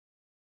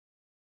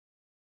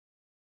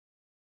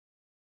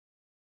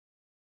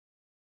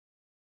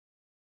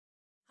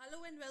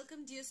Hello and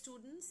welcome, dear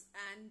students,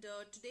 and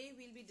today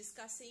we'll be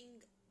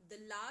discussing the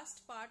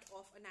last part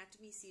of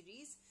anatomy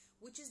series,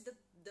 which is the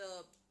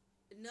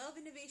nerve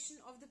innervation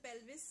of the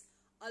pelvis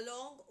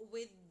along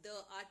with the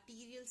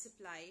arterial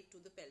supply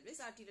to the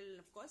pelvis, arterial and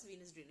of course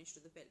venous drainage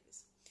to the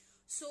pelvis.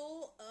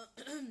 So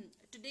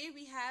today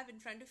we have in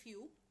front of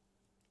you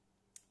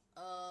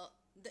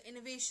the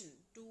innervation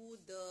to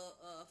the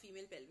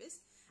female pelvis.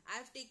 I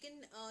have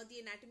taken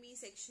the anatomy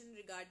section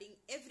regarding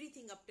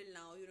everything up till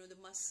now, you know, the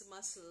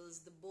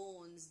muscles, the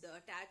bones, the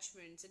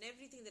attachments and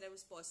everything that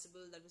was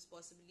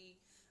possibly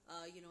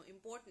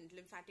important.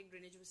 Lymphatic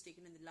drainage was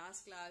taken in the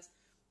last class,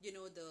 you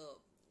know, the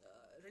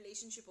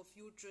relationship of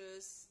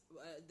uterus,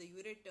 the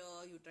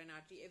ureter, uterine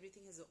artery,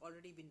 everything has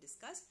already been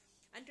discussed.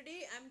 And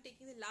today I am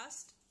taking the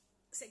last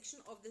section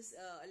of this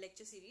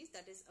lecture series,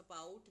 that is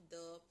about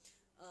the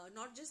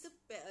not just the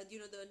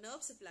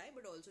nerve supply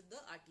but also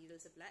the arterial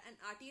supply. And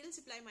arterial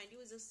supply, mind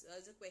you, is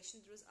a question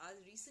that was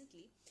asked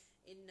recently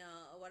in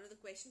one of the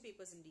question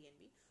papers in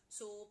DNB.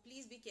 So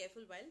please be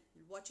careful while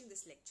watching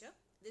this lecture.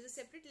 There is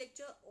a separate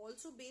lecture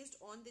also based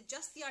on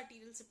just the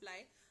arterial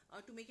supply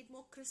to make it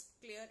more crisp,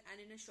 clear and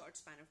in a short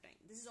span of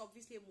time. This is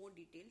obviously a more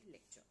detailed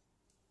lecture.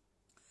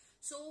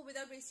 So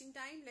without wasting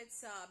time,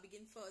 let's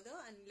begin further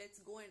and let's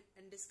go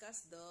and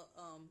discuss the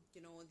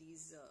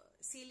these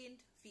salient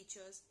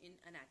features in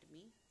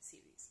anatomy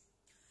series.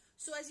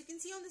 So as you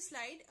can see on the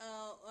slide,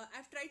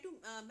 I've tried to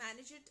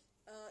manage it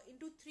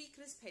into three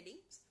crisp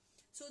headings.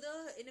 So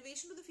the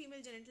innervation of the female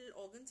genital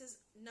organs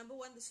is number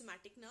one, the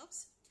somatic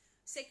nerves.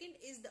 Second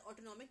is the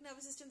autonomic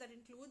nervous system, that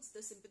includes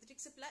the sympathetic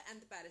supply and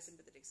the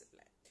parasympathetic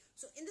supply.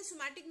 So in the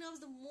somatic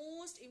nerves, the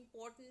most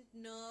important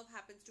nerve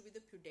happens to be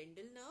the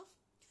pudendal nerve,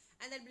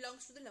 and that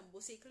belongs to the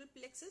lumbosacral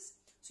plexus.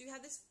 So you have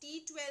this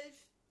T12,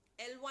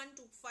 L1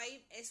 to 5,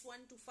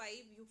 S1 to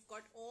 5. You've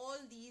got all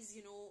these,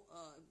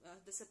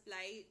 the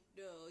supply,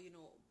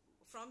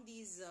 from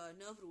these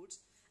nerve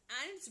roots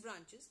and its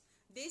branches.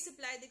 They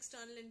supply the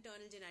external and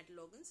internal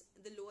genital organs,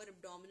 the lower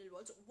abdominal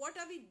wall. So what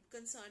are we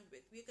concerned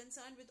with? We are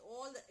concerned with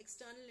all the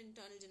external and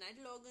internal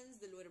genital organs,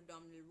 the lower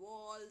abdominal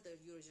wall, the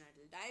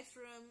urogenital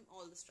diaphragm,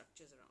 all the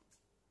structures around,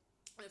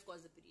 and of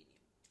course the perineum.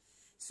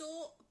 So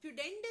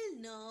pudendal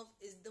nerve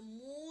is the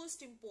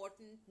most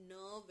important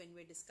nerve when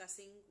we're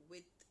discussing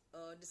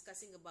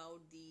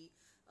about the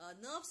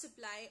nerve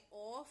supply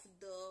of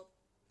the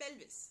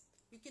pelvis.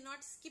 You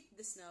cannot skip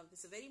this nerve.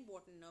 This is a very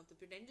important nerve. The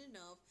pudendal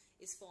nerve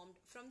is formed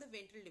from the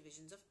ventral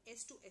divisions of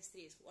S2,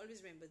 S3, S4. Always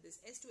remember this,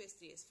 S2,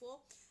 S3,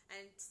 S4,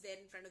 and it's there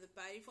in front of the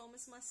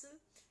piriformis muscle.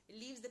 It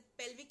leaves the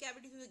pelvic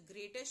cavity through the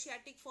greater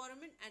sciatic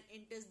foramen and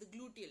enters the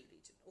gluteal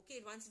region.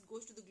 Okay, once it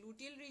goes to the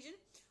gluteal region,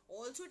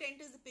 also it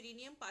enters the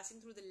perineum,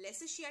 passing through the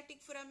lesser sciatic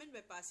foramen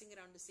by passing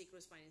around the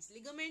sacrospinous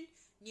ligament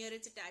near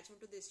its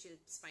attachment to the ischial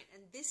spine.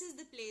 And this is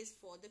the place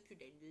for the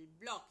pudendal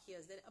block.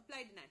 Here's the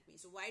applied anatomy.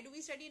 So why do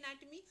we study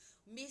anatomy?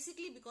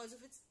 Basically because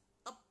of its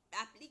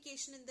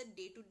application in the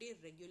day-to-day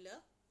regular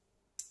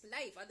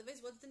life.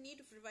 Otherwise, what's the need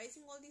of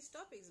revising all these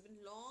topics? It's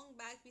been long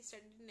back we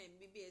studied in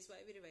MBBS.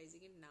 Why are we revising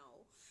it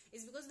now?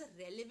 It's because the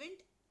relevant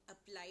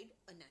applied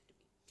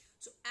anatomy.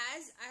 So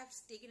as I have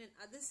taken in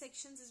other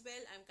sections as well,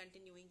 I'm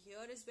continuing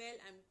here as well.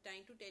 I'm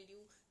trying to tell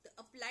you the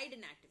applied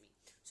anatomy.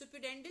 So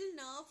pudendal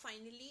nerve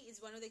finally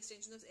is one of the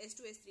extensions of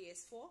S2, S3,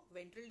 S4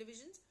 ventral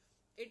divisions.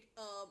 It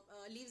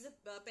leaves the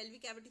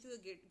pelvic cavity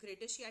through the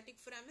greater sciatic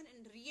foramen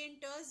and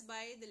re-enters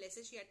by the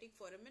lesser sciatic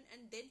foramen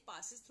and then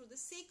passes through the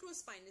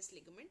sacrospinous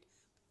ligament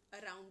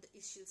around the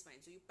ischial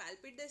spine. So you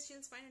palpate the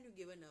ischial spine and you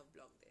give a nerve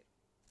block there.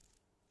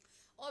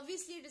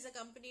 Obviously, it is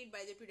accompanied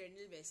by the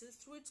pudendal vessels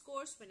through its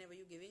course. Whenever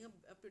you're giving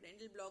a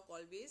pudendal block,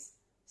 always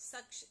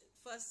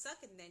first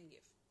suck and then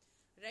give.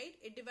 Right?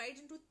 It divides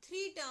into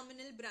three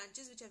terminal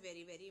branches which are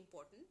very, very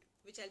important,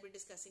 which I'll be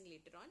discussing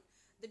later on.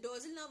 The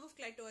dorsal nerve of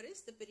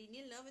clitoris, the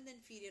perineal nerve and the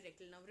inferior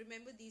rectal nerve.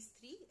 Remember these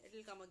three, it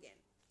will come again.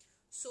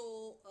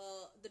 So,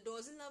 the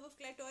dorsal nerve of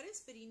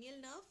clitoris,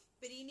 perineal nerve,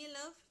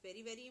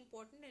 very, very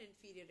important, and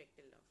inferior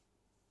rectal nerve.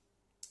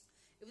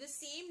 With the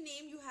same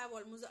name, you have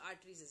almost the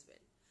arteries as well.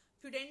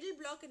 Pudendal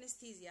block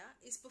anesthesia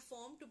is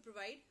performed to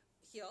provide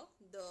here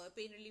the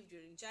pain relief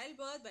during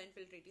childbirth by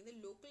infiltrating the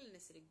local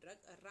anesthetic drug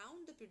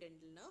around the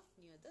pudendal nerve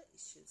near the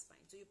ischial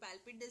spine. So, you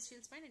palpate the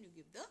ischial spine and you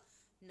give the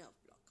nerve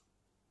block.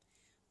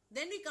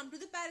 Then we come to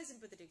the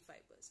parasympathetic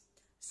fibers.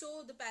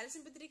 So the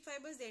parasympathetic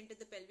fibers, they enter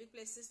the pelvic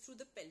plexus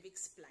through the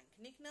pelvic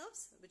splanchnic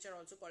nerves, which are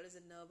also called as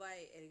the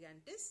nervi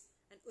erigantis,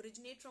 and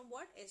originate from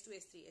what? S2,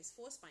 S3,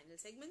 S4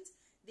 spinal segments.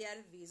 They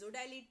are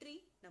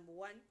vasodilatory, number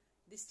one.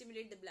 They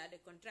stimulate the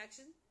bladder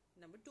contraction,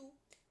 number two,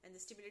 and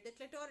they stimulate the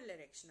clitoral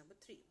erection, number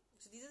three.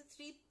 So these are the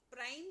three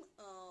prime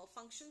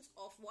functions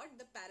of what?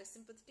 The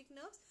parasympathetic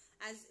nerves.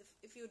 As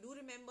if you do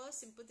remember,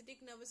 sympathetic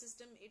nervous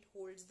system, it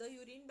holds the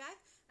urine back,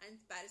 and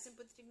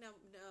parasympathetic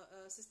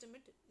system,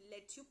 it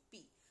lets you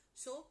pee.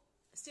 So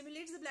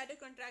stimulates the bladder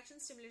contraction,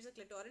 stimulates the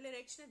clitoral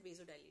erection, and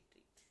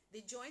vasodilatory.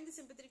 They join the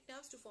sympathetic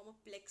nerves to form a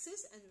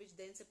plexus, and which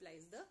then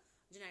supplies the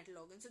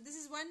genital organ. So this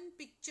is one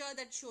picture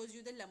that shows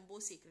you the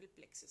lumbosacral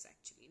plexus,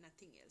 actually,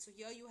 nothing else. So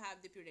here you have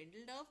the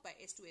pudendal nerve by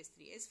S2,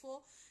 S3, S4.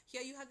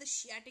 Here you have the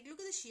sciatic. Look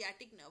at the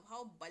sciatic nerve,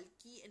 how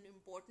bulky and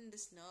important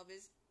this nerve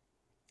is.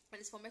 And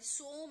it's formed by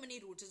so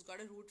many roots. It's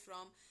got a root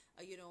from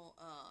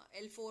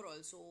L4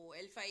 also,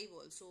 L5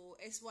 also,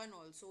 S1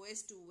 also,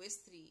 S2,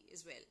 S3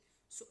 as well.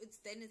 So it's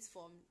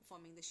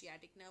forming the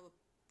sciatic nerve. A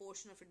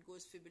portion of it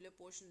goes fibular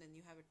portion, then you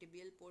have a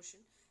tibial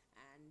portion,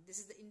 and this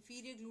is the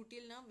inferior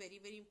gluteal nerve,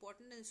 very very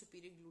important, and the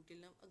superior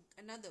gluteal nerve,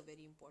 another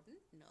very important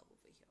nerve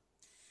over here.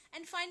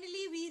 And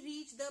finally we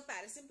reach the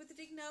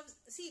parasympathetic nerves.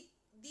 See,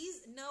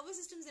 these nervous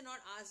systems are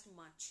not asked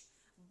much,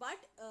 but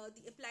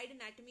the applied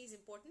anatomy is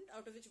important,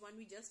 out of which one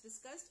we just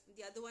discussed.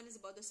 The other one is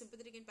about the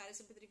sympathetic and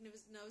parasympathetic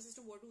nervous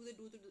system. What do they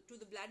do to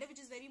the bladder,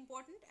 which is very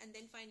important. And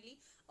then finally,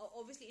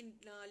 obviously in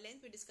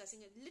length, we're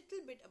discussing a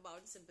little bit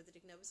about the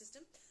sympathetic nervous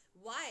system.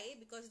 Why?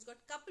 Because it's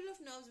got a couple of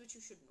nerves which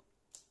you should know.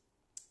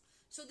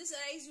 So this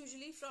arises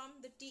usually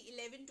from the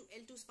T11 to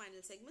L2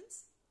 spinal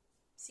segments.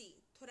 See,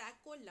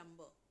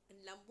 thoracolumbar and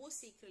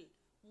lumbosacral,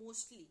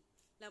 mostly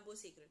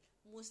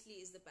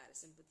is the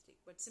parasympathetic,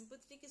 but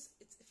sympathetic is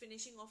it's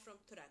finishing off from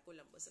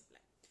thoracolumbar supply.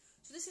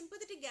 So the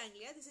sympathetic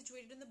ganglia, they're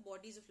situated in the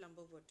bodies of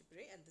lumbar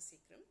vertebrae and the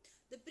sacrum.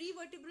 The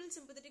prevertebral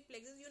sympathetic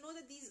plexus, you know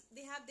that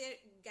they have their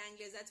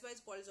ganglia. That's why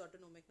it's called as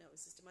autonomic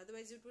nervous system.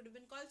 Otherwise it would have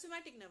been called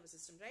somatic nervous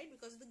system, right?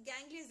 Because of the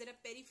ganglia that are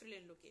peripheral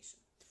in location.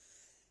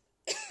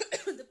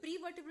 The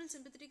prevertebral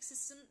sympathetic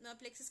system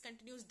plexus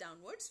continues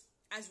downwards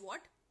as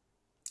what?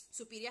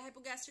 Superior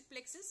hypogastric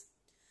plexus,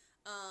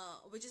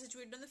 which is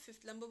situated on the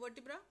 5th lumbar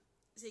vertebra,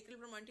 sacral,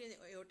 promontory, and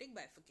aortic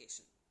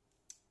bifurcation.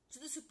 So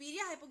the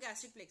superior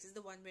hypogastric plexus is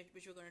the one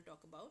which we're going to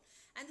talk about,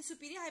 and the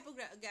superior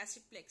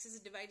hypogastric plexus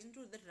is divided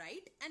into the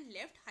right and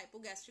left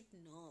hypogastric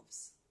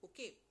nerves,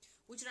 okay,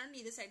 which run on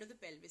either side of the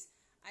pelvis.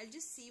 I'll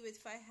just see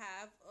if I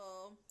have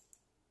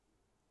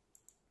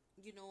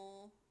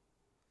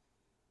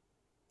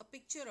a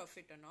picture of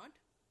it or not.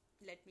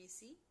 Let me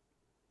see.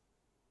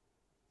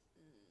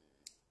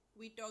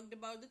 We talked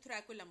about the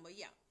thoracolumbar.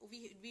 Yeah,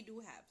 we do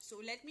have. So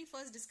let me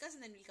first discuss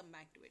and then we'll come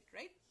back to it,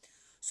 right?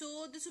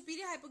 So the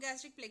superior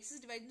hypogastric plexus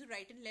is divided into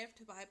right and left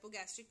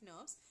hypogastric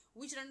nerves,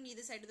 which run on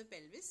either side of the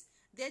pelvis.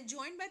 They are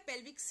joined by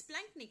pelvic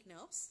splanchnic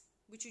nerves,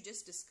 which you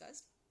just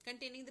discussed,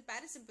 containing the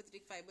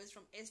parasympathetic fibers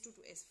from S2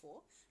 to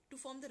S4 to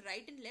form the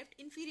right and left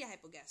inferior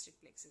hypogastric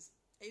plexus.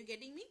 Are you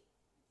getting me?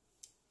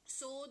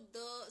 So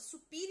the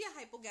superior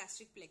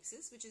hypogastric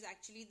plexus, which is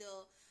actually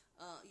the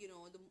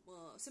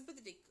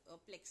sympathetic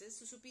plexus.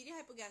 So superior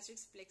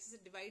hypogastric plexus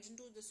divides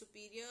into the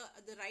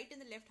right and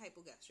the left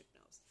hypogastric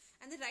nerves.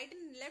 And the right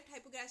and left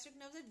hypogastric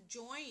nerves are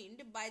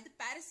joined by the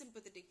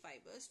parasympathetic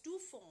fibers to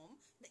form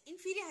the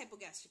inferior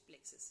hypogastric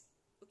plexus,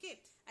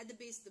 okay, at the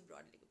base of the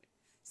broad ligament.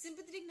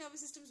 Sympathetic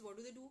nervous systems, what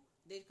do?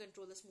 They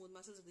control the smooth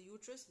muscles of the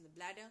uterus and the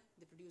bladder.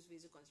 They produce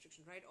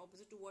vasoconstriction, right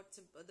opposite to what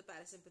the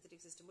parasympathetic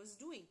system was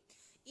doing.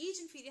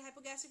 Each inferior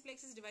hypogastric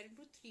plexus is divided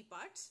into 3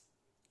 parts,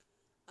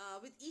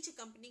 with each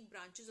accompanying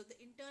branches of the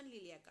internal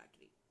iliac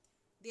artery.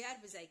 They are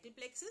vesical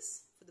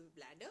plexus for the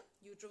bladder,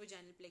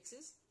 uterovaginal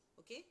plexus,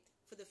 okay,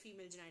 for the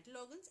female genital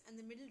organs, and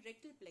the middle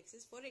rectal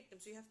plexus for rectum.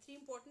 So you have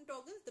 3 important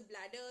organs: the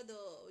bladder,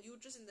 the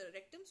uterus, and the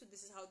rectum. So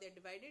this is how they are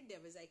divided. They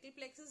are vesical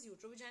plexus,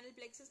 uterovaginal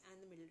plexus,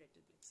 and the middle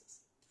rectal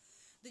plexus.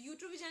 The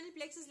uterovaginal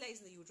plexus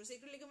lies in the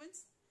uterosacral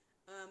ligaments,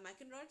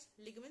 Mackenrod's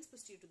ligaments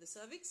posterior to the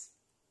cervix.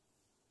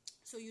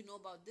 So you know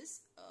about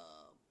this,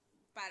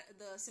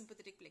 the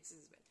sympathetic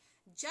plexus as well.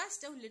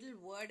 Just a little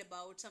word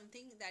about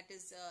something that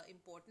is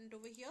important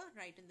over here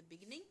right in the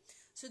beginning.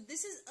 So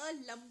this is a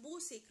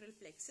lumbosacral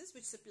plexus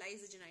which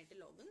supplies the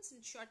genital organs. In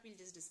short, we'll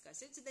just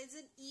discuss it. So there's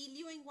an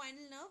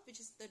ilioinguinal nerve,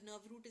 which is the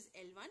nerve root is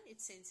L1.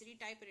 It's sensory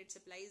type and it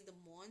supplies the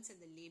mons and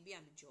the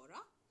labia majora.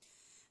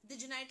 The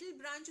genital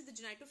branch of the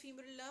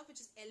genitofemoral nerve,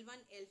 which is L1,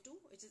 L2,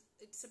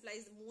 it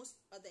supplies the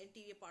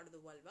anterior part of the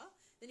vulva.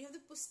 Then you have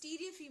the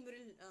posterior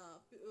femoral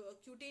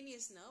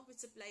cutaneous nerve, which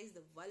supplies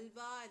the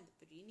vulva and the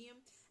perineum.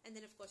 And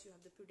then of course you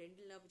have the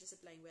pudendal nerve, which is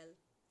supplying well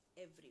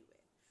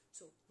everywhere.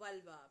 So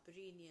vulva,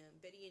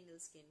 perineum, perianal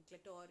skin,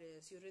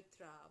 clitoris,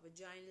 urethra,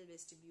 vaginal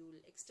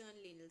vestibule,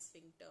 external anal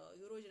sphincter,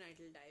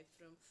 urogenital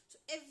diaphragm. So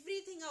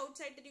everything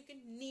outside that you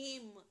can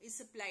name is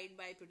supplied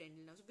by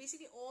pudendal nerve. So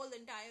basically all the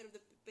entire of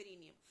the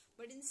perineum.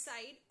 But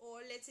inside,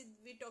 or let's say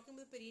we're talking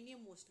about the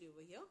perineum mostly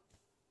over here.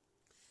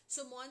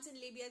 So mons and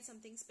labia is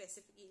something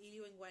specific,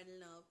 ilioinguinal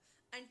nerve.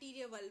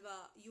 Anterior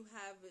vulva, you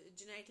have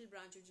genital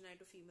branch of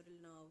genitofemoral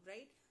nerve,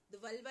 right?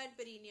 The vulva and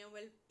perineum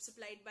well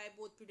supplied by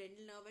both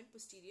pudendal nerve and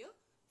posterior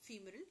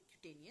femoral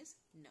cutaneous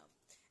nerve.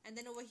 And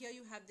then over here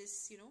you have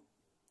this,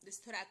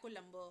 this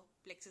thoracolumbar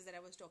plexus that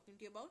I was talking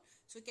to you about.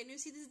 So can you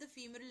see this is the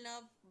femoral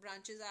nerve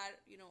branches are,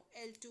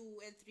 L2,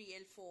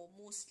 L3, L4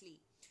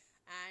 mostly.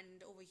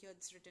 And over here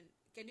it's written,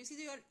 can you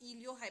see your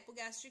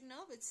iliohypogastric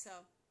nerve? It's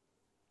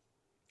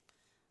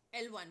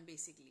L1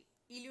 basically.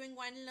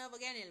 Ilioinguinal nerve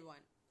again L1.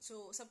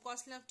 So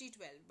subcostal nerve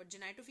T12. But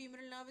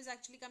genitofemoral nerve is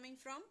actually coming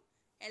from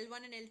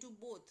L1 and L2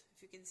 both,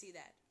 if you can see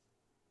that.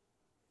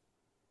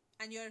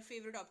 and your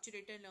favorite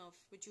obturator nerve,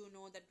 which you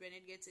know that when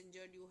it gets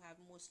injured, you have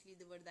mostly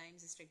the Verdheim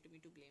cystectomy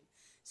to blame.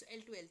 So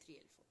L2, L3,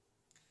 L4.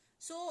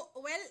 So,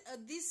 well,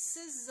 this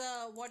is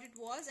what it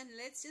was, and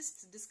let's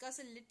just discuss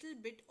a little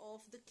bit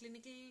of the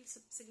clinical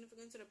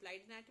significance or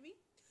applied anatomy.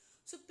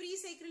 So,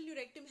 presacral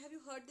neurectomy, have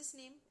you heard this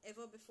name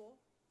ever before?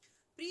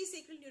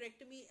 Presacral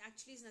neurectomy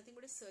actually is nothing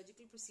but a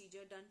surgical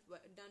procedure done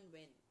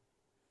when?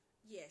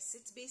 Yes,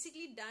 it's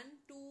basically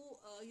done to,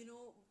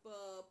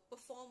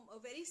 perform a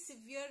very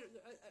severe,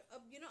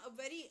 a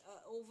very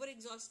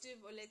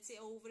over-exhaustive, or let's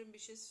say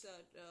over-ambitious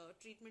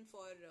treatment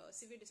for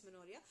severe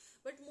dysmenorrhea,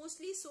 but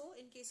mostly so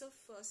in case of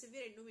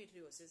severe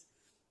endometriosis.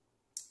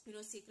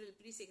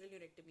 Presacral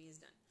neurectomy is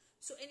done.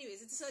 So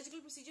anyways, it's a surgical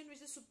procedure in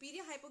which the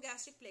superior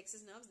hypogastric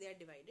plexus nerves, they are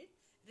divided,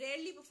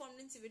 rarely performed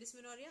in severe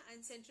dysmenorrhea,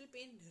 and central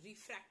pain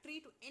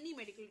refractory to any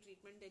medical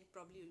treatment. Then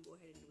probably you'll go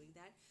ahead and doing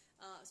that,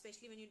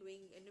 especially when you're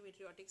doing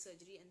endometriotic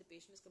surgery and the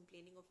patient is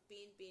complaining of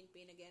pain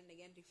again and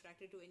again,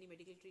 refractory to any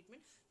medical treatment.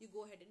 You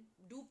go ahead and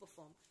do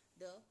perform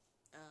the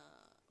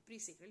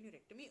presacral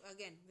neurectomy,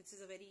 again, which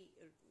is a very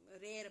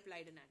rare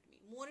applied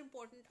anatomy. More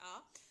important are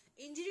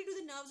injury to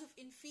the nerves of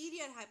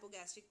inferior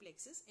hypogastric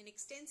plexus in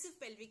extensive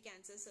pelvic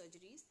cancer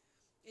surgeries,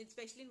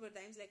 especially in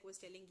Verdheims, like I was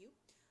telling you,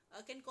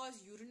 can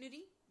cause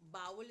urinary,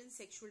 bowel and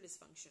sexual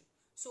dysfunction.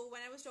 So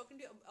when I was talking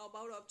to you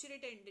about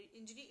obturator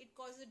injury, it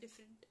causes a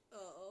different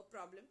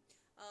problem.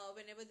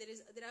 Whenever there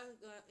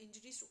are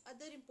injuries to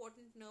other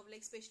important nerve,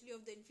 like especially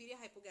of the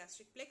inferior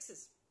hypogastric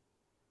plexus,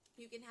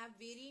 you can have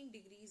varying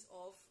degrees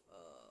of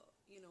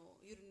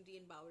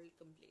urinary and bowel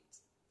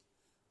complaints,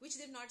 which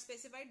they've not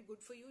specified. Good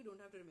for you, you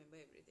don't have to remember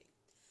everything.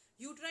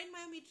 Uterine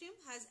myometrium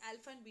has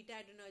alpha and beta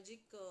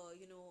adrenergic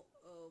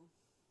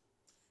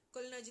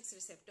cholinergic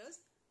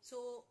receptors.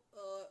 So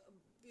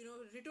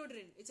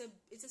ritodrin, it's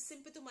a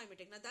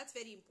sympathomimetic. Now that's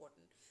very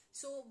important.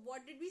 So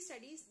what did we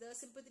study? The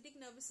sympathetic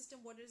nervous system,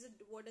 what does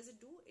it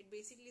do? It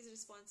basically is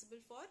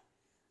responsible for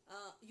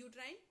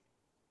uterine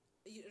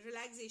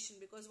relaxation,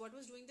 because what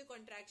was doing the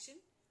contraction?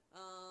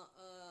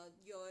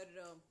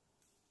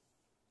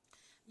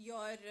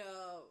 Your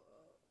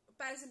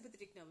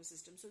parasympathetic nervous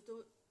system. So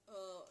the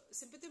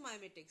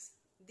sympathomimetics,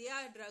 they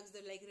are drugs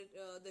that like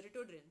the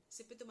ritodrin,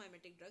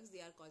 sympathomimetic drugs, they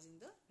are causing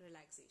the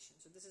relaxation.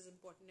 So this is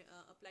important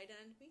applied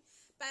anatomy.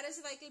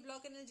 Paracervical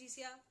block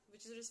analgesia,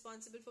 which is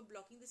responsible for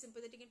blocking the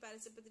sympathetic and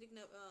parasympathetic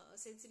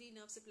sensory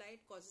nerve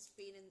supply. It causes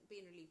pain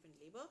relief in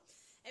labor.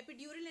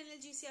 Epidural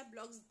analgesia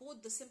blocks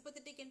both the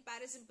sympathetic and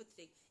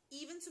parasympathetic,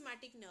 even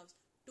somatic nerves,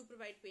 to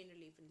provide pain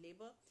relief in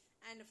labor.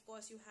 And of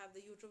course you have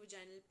the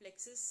uterovaginal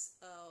plexus,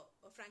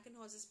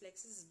 Frankenhaus's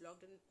plexus is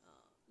blocked in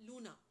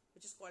LUNA,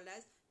 which is called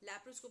as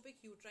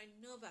laparoscopic uterine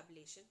nerve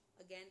ablation,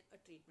 again a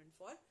treatment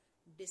for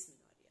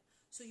dysmenorrhea.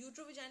 So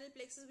uterovaginal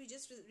plexus we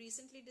just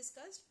recently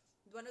discussed,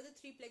 one of the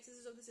three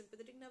plexuses of the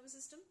sympathetic nervous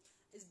system,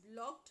 is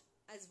blocked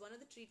as one of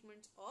the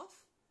treatments of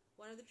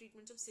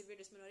severe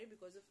dysmenorrhea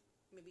because of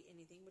maybe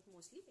anything, but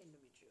mostly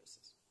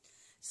endometriosis.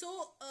 So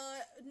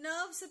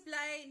nerve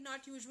supply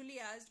not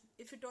usually asked.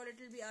 If at all it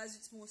will be asked,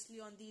 it's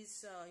mostly on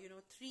these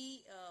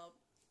three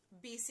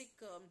basic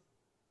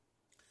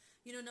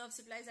nerve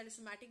supplies, that is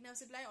somatic nerve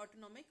supply,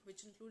 autonomic,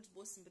 which includes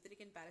both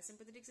sympathetic and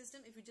parasympathetic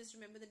system. If you just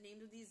remember the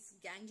names of these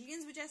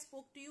ganglions which I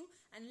spoke to you,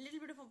 and a little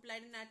bit of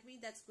applied anatomy,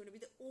 that's going to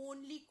be the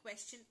only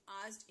question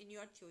asked in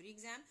your theory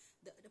exam.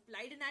 The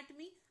applied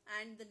anatomy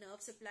and the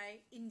nerve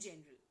supply in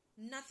general,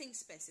 nothing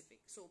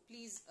specific. So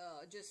please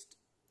just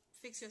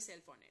fix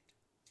yourself on it.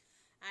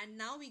 And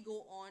now we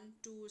go on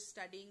to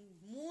studying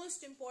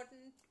most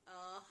important,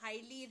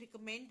 highly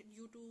recommend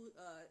you to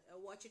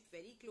watch it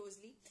very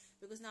closely,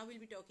 because now we'll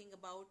be talking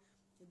about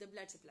the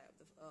blood supply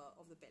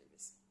of the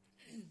pelvis.